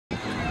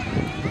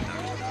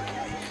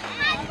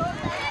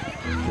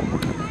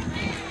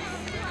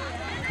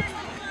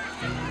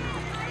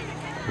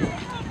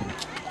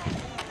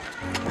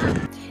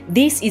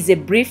This is a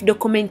brief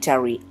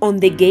documentary on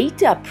the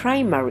Geita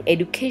Primary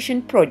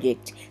Education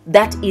Project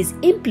that is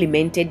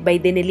implemented by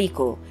the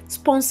NELICO,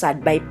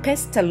 sponsored by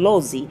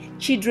Pestalozzi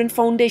Children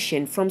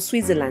Foundation from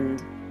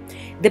Switzerland.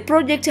 The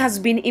project has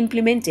been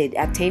implemented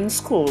at 10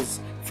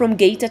 schools from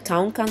Geita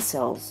Town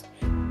Councils.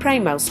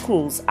 Primary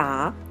schools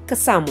are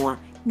Kasamwa,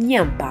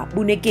 Nyampa,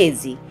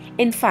 Bunegezi,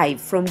 and 5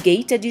 from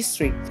Geita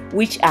District,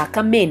 which are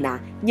Kamena,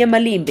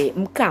 Nyamalimbe,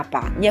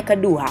 Mkapa,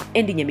 Nyakaduha,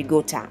 and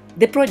Nyamigota.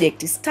 The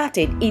project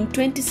started in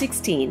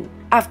 2016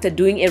 after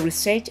doing a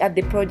research at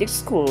the project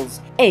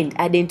schools and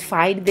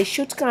identified the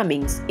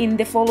shortcomings in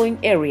the following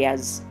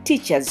areas: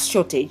 teachers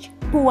shortage,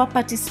 poor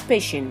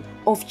participation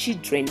of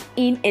children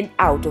in and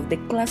out of the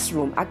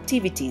classroom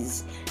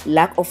activities,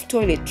 lack of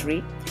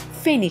toiletry,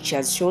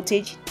 furniture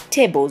shortage,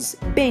 tables,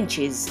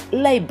 benches,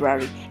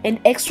 library, and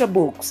extra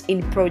books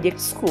in project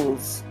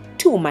schools,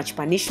 too much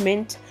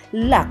punishment,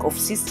 lack of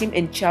system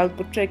and child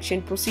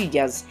protection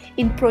procedures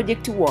in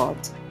project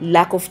wards,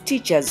 lack of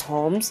teachers'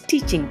 homes,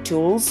 teaching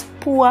tools,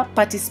 poor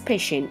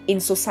participation in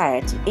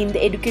society in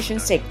the education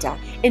sector,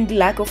 and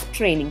lack of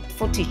training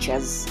for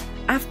teachers.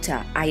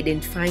 After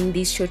identifying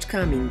these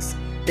shortcomings,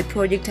 the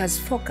project has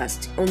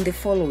focused on the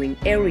following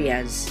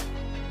areas.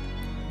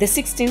 The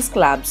 16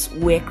 clubs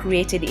were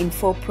created in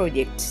 4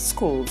 project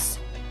schools,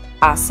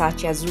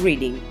 such as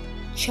reading,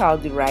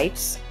 child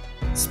rights,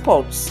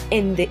 sports,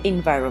 and the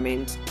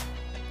environment.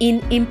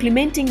 In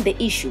implementing the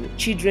issue,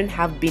 children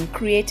have been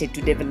created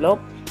to develop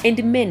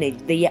and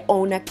manage their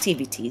own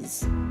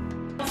activities.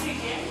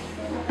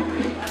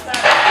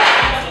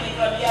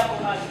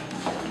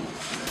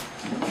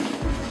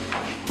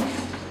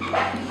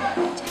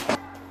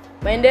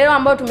 Maendeleo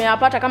ambayo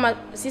tumeyapata kama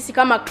sisi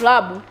kama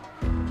klabu,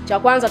 cha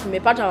kwanza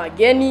tumepata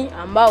wageni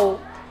ambao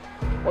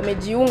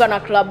wamejiunga na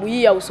klabu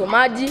hii ya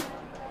usomaji.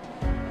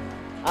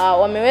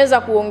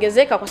 Wameweza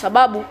kuongezeka kwa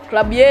sababu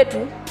klabu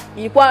yetu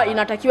ilikuwa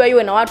inatakiwa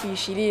iwe na watu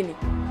 20.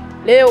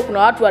 Leo kuna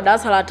watu wa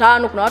darasa la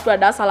 5, kuna watu wa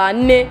darasa la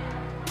 4.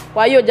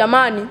 Kwa hiyo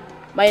jamani,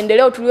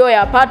 maendeleo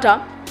tuliyoyapata,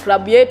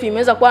 klabu yetu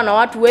imeweza kuwa na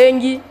watu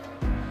wengi,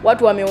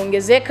 watu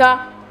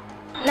wameongezeka.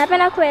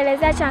 Napenda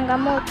kuelezea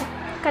changamoto.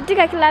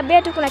 Katika klabu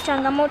yetu kuna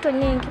changamoto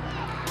nyingi.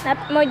 Na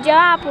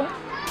mojawapo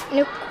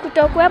ni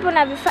kutokuwepo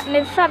na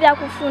vifaa vya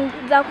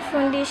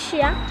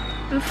kufundishia,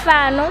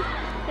 mfano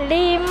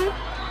elimu,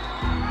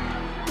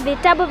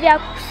 vitabu vya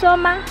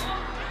kusoma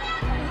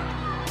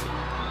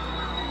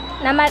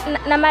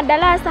na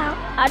madarasa.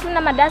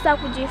 Hatuna madarasa ya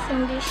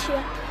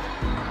kujifundishia.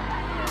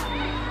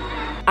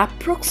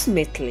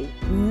 Approximately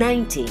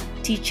 90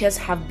 teachers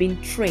have been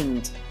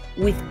trained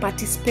with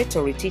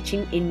participatory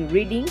teaching in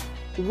reading,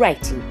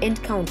 writing,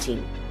 and counting.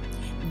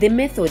 The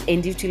method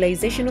and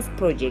utilization of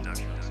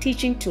project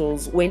teaching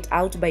tools went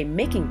out by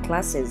making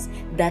classes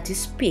that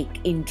speak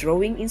in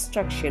drawing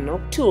instructional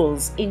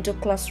tools into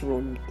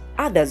classrooms.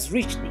 Others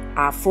reached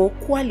are 4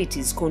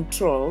 qualities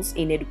controls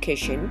in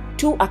education,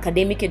 2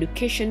 academic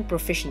education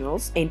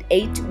professionals, and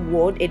 8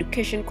 ward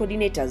education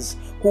coordinators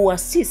who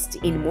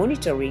assist in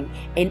monitoring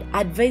and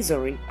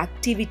advisory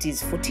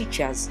activities for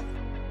teachers.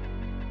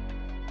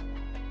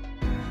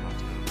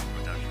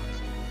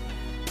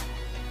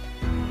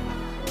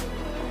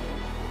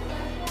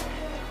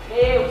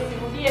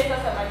 Usirudie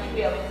sasa majibu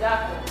ya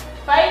wenzako.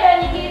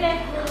 Faida nyingine,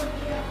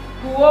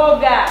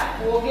 kuogea,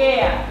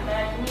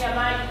 tunatumia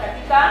maji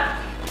katika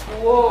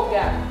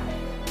kuoga.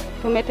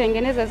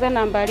 Tumetengeneza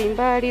zana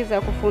mbalimbali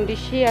za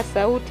kufundishia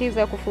sauti,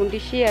 za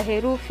kufundishia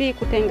herufi,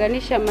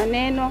 kutenganisha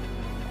maneno,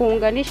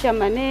 kuunganisha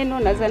maneno,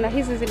 na zana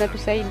hizi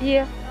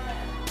zinatusaidia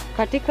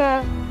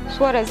katika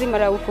swala zima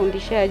la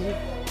ufundishaji.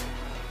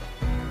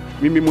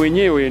 Mimi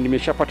mwenyewe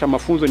nimeshapata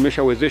mafunzo,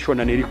 nimeshawezeshwa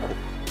na NELICO.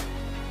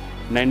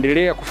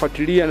 Naendelea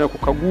kufuatilia na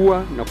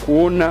kukagua na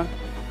kuona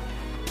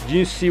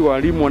jinsi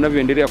walimu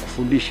wanavyoendelea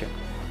kufundisha.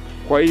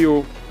 Kwa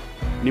hiyo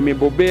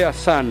nimebobea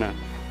sana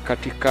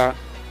katika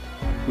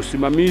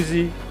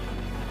usimamizi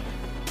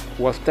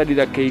wa study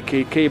za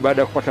KKK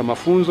baada ya kupata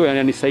mafunzo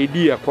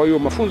yananisaidia. Kwa hiyo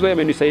mafunzo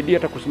yamenisaidia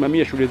hata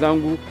kusimamia shule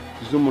zangu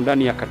zilizomo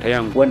ndani ya kata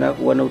yangu.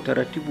 Wana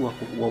utaratibu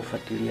wa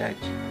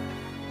ufuatiliaji.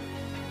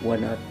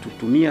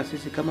 Wanatutumia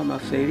sisi kama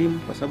maafisa elimu,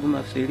 kwa sababu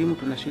maafisa elimu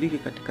tunashiriki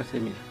katika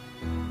semina.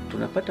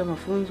 Tunapata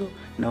mafunzo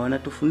na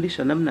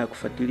wanatufundisha namna ya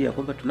kufuatilia,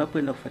 kwamba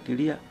tunapoenda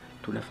kufuatilia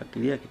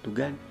tunafuatilia kitu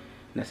gani,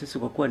 na sisi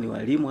kwa kuwa ni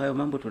walimu hayo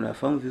mambo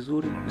tunafahamu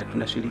vizuri, na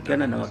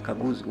tunashirikiana na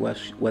wakaguzi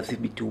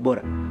wadhibiti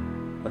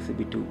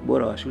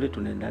ubora wa shule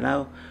tunaenda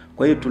nao.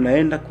 Kwa hiyo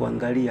tunaenda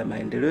kuangalia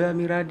maendeleo ya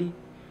miradi,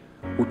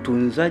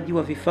 utunzaji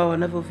wa vifaa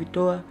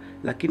wanavyovitoa,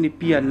 lakini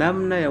pia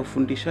namna ya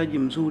ufundishaji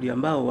mzuri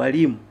ambao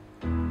walimu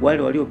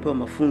wale waliopewa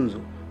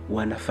mafunzo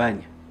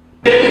wanafanya.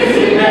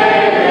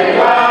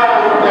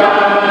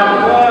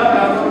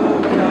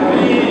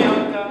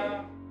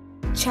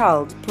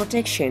 Child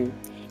protection.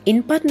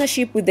 In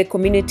partnership with the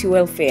community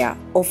welfare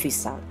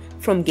officer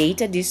from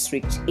Geita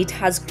District, it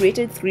has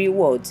created 3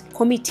 wards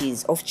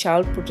committees of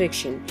child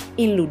protection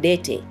in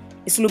Ludete,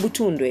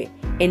 Islubutundwe,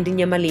 and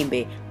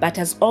Nyamalimbe, but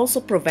has also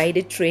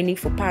provided training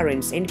for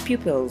parents and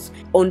pupils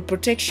on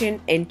protection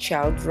and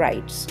child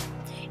rights.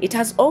 It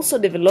has also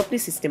developed the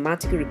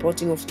systematic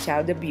reporting of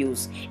child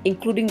abuse,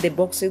 including the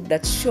boxes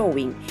that's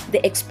showing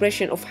the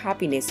expression of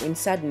happiness and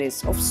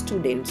sadness of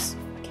students.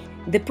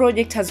 The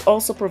project has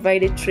also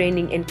provided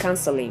training and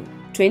counseling.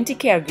 20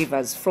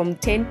 caregivers from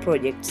 10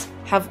 projects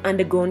have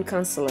undergone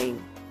counseling.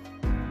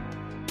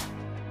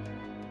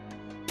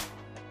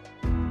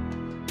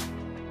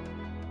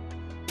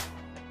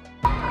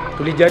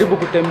 Tulijaribu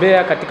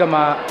kutembea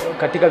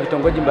katika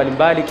vitongoji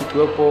mbalimbali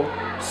kikiwepo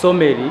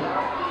Someri,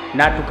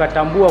 na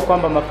tukatambua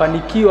kwamba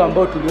mafanikio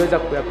ambayo tuliweza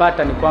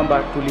kuyapata ni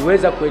kwamba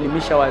tuliweza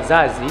kuelimisha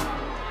wazazi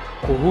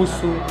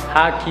kuhusu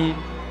haki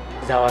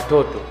za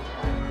watoto.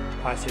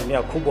 Kwa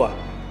asilimia kubwa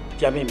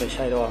jamii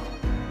imeshaelewa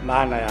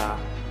maana ya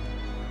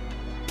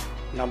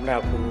namna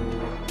ya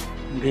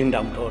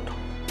kumlinda mtoto.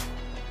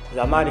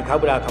 Zamani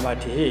kabla ya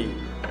kamati hii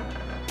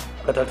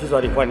matatizo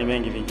yalikuwa ni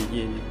mengi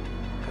vijijini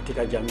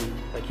katika jamii,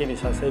 lakini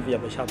sasa hivi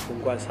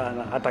yameshapungua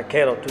sana, hata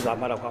kero tu za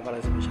mara kwa mara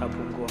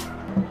zimeshapungua.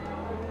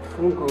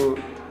 Fungu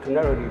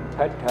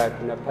tunalolipata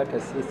tunapata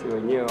sisi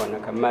wenyewe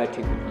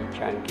wanakamati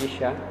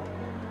kujichangisha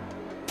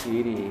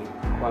ili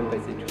kwamba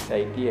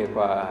zitusaidie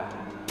kwa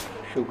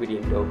shughuli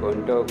ndogo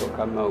ndogo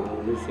kama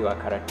ununuzi wa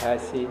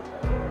karatasi,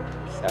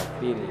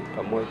 usafiri,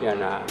 pamoja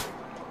na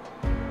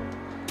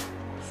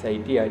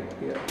kusaidia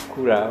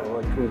kula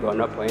wajumbe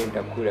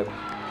wanapoenda kule.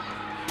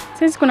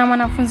 Sisi kuna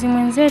mwanafunzi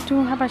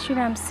mwenzetu hapa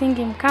shule ya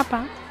msingi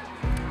Mkapa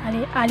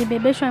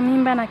alibebeshwa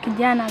mimba na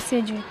kijana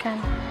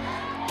asiyejulikana.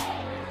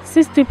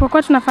 Sisi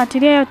tulipokuwa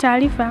tunafuatilia hiyo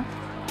taarifa,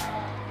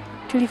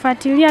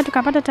 tulifuatilia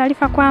tukapata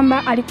taarifa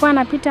kwamba alikuwa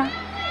anapita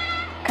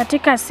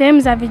katika sehemu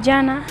za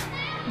vijana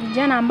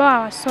ambao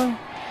hawasomi.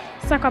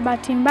 Sasa kwa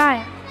bahati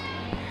mbaya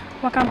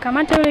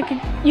wakamkamata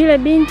yule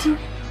binti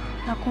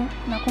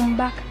na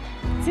kumbaka.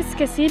 Sisi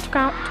kesi hii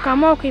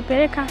tukaamua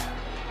kuipeleka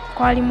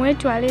kwa walimu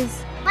wetu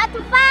walezi.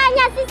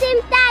 Watufanya sisi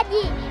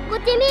mtaji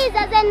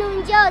kutimiza zenu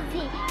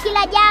njozi,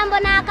 kila jambo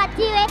na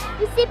wakatiwe,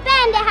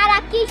 msipende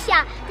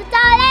harakisha,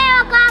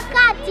 tutaolewa kwa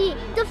wakati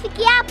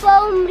tufikiapo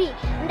umri,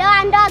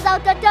 ndoa za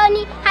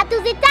utotoni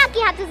hatuzitaki.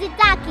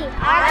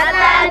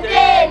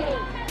 Asanteni.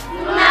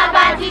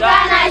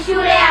 Tunapatikana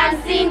shule ya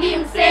msingi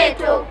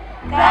Mseto.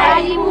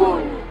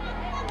 Karibuni.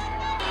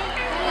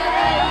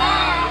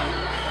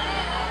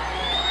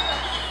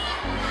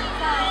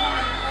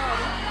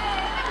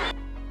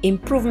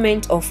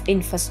 Improvement of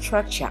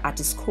infrastructure at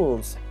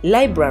schools.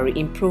 Library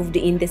improved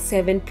in the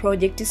 7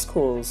 project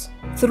schools.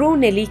 Through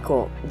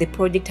NELICO, the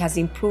project has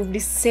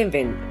improved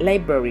 7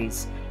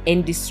 libraries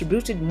and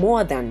distributed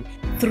more than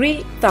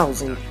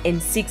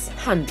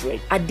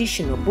 3,600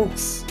 additional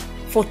books,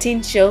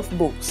 14 shelf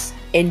books,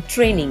 and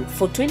training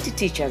for 20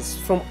 teachers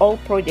from all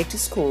project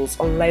schools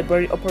on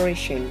library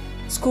operation.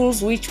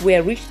 Schools which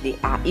were reached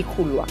are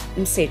Ikulwa,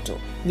 Mseto,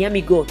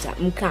 Nyamigota,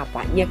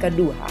 Mkapa,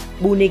 Nyakaduha,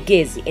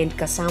 Bunegezi, and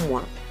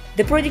Kasamwa.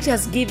 The project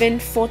has given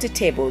 40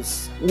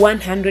 tables,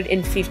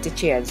 150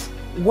 chairs,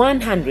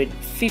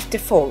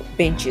 154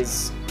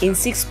 benches in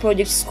 6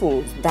 project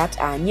schools that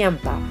are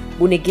Nyampa,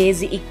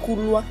 Bunegezi,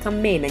 Ikulwa,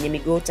 Kamena,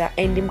 Nyamigota,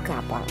 and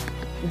Mkapa.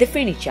 The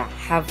furniture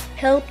have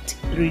helped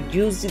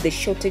reduce the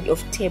shortage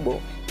of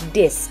table,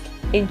 desk,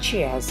 and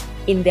chairs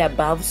in the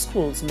above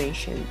schools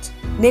mentioned.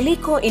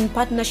 NELICO, in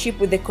partnership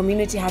with the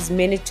community, has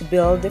managed to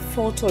build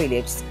 4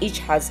 toilets. Each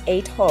has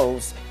 8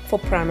 halls for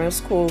primary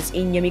schools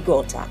in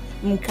Nyamigota,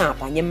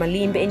 Mkapa,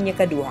 Nyamalimbe, and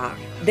Nyakaduha.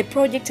 The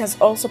project has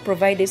also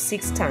provided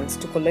 6 tanks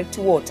to collect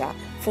water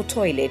for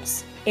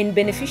toilets, and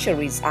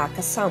beneficiaries are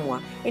Kasamwa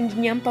and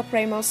Nyampa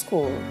Primary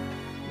School.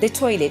 The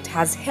toilet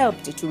has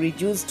helped to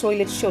reduce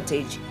toilet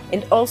shortage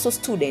and also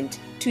students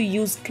to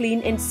use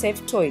clean and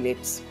safe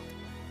toilets.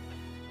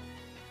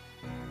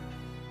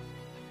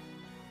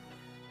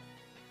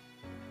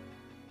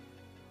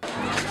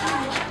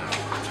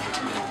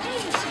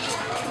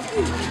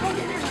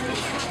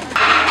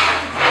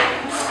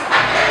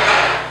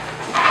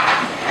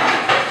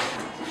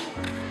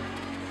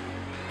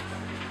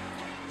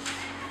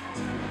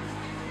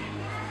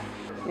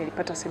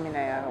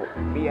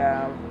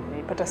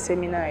 Nilipata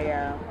semina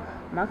ya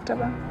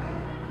maktaba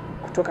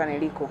kutoka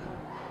NELICO,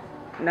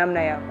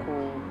 namna ya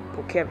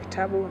kupokea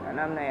vitabu na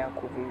namna ya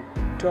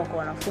kuvitoa kwa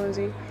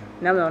wanafunzi,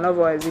 namna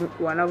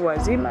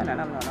wanavyowazima na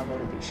namna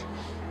wanavyorudisha.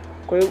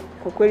 Kwa hiyo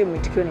kwa kweli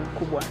mwitikio ni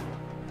mkubwa.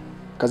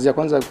 Kazi ya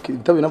kwanza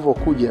vitabu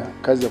vinavyokuja,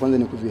 kazi ya kwanza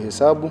ni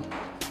kuvihesabu,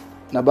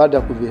 na baada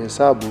ya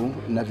kuvihesabu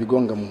na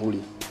vigonga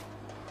muhuri.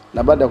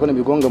 Na baada ya kuona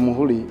vigonga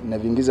muhuri na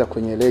viingiza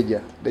kwenye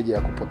leja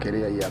ya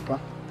kupokelea hii hapa.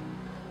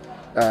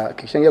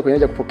 Kishaingia kwenye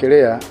leja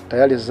kupokelea,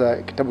 tayari sasa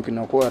kitabu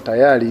kinakuwa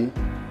tayari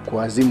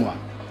kuazimwa.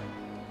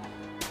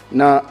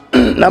 Na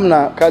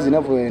namna kazi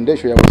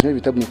inavyoendeshwa ya kusimamia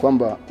vitabu ni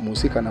kwamba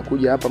mhusika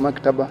anakuja hapa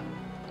maktaba,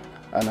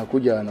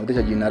 anakuja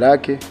anaorodhesha jina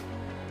lake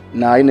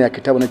na aina ya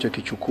kitabu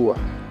anachokichukua.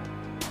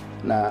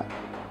 Na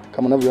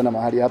kama unavyoona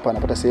mahali hapa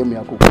anapata sehemu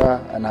ya kukaa,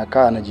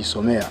 anakaa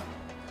anajisomea.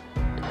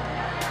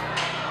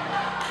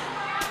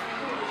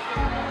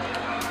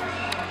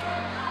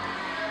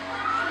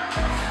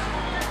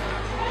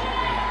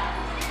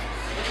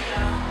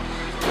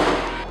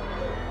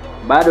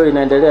 Bado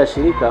inaendelea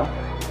shirika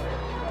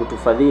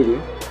kutufadhili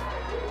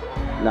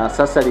na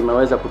sasa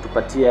limeweza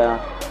kutupatia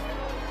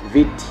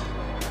viti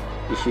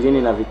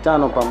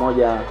 25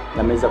 pamoja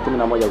na meza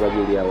 11 kwa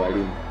ajili ya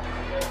walimu.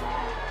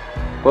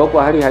 Kwa hiyo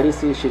kwa hali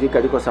halisi shirika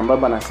liko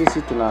sambamba na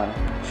sisi,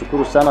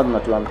 tunashukuru sana,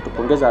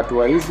 tunatupongeza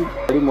hatua hizi.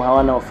 Walimu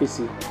hawana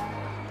ofisi.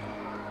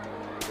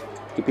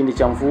 Kipindi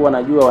cha mvua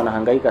najua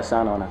wanahangaika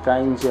sana, wanakaa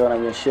nje,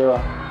 wananyeshewa,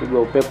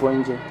 pigwa upepo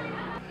nje.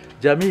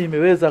 Jamii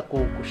imeweza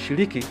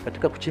kushiriki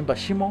katika kuchimba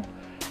shimo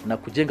na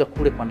kujenga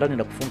kule kwa ndani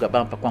na kufunga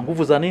bampa kwa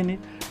nguvu za nini?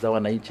 Za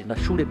wananchi. Na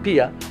shule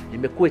pia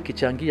imekuwa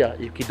ikichangia,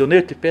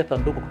 ikidonate pesa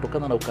ndogo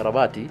kutokana na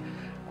ukarabati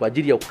kwa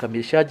ajili ya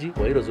ukamilishaji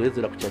wa hilo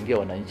zoezi la kuchangia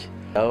wananchi.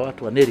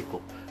 Watu wa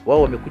NELICO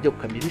wao wamekuja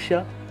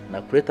kukamilisha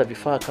na kuleta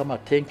vifaa kama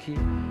tenki,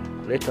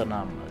 kuleta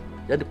na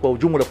yani kwa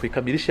ujumla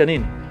kuikamilisha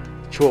nini?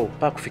 Choo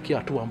mpaka kufikia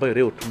hatua ambayo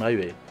leo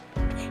tunayo.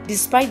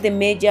 Despite the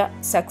major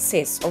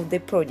success of the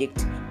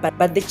project,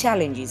 but the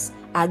challenges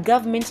are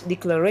government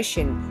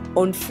declaration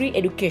on free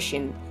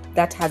education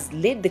that has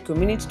led the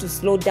community to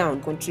slow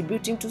down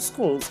contributing to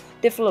schools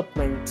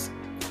development,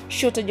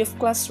 shortage of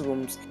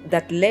classrooms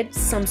that led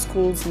some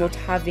schools not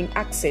having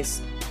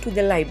access to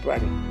the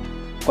library.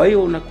 Kwa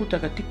hiyo unakuta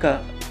katika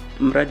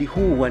mradi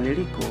huu wa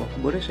NELICO wa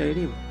kuboresha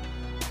elimu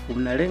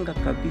unalenga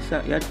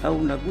kabisa au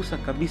unagusa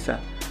kabisa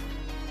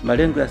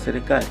malengo ya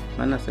serikali.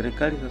 Maana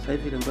serikali sasa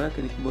hivi lengo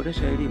yake ni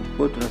kuboresha elimu. Kwa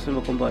hiyo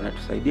tunasema kwamba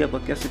wanatusaidia kwa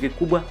kiasi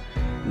kikubwa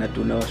na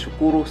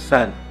tunawashukuru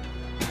sana.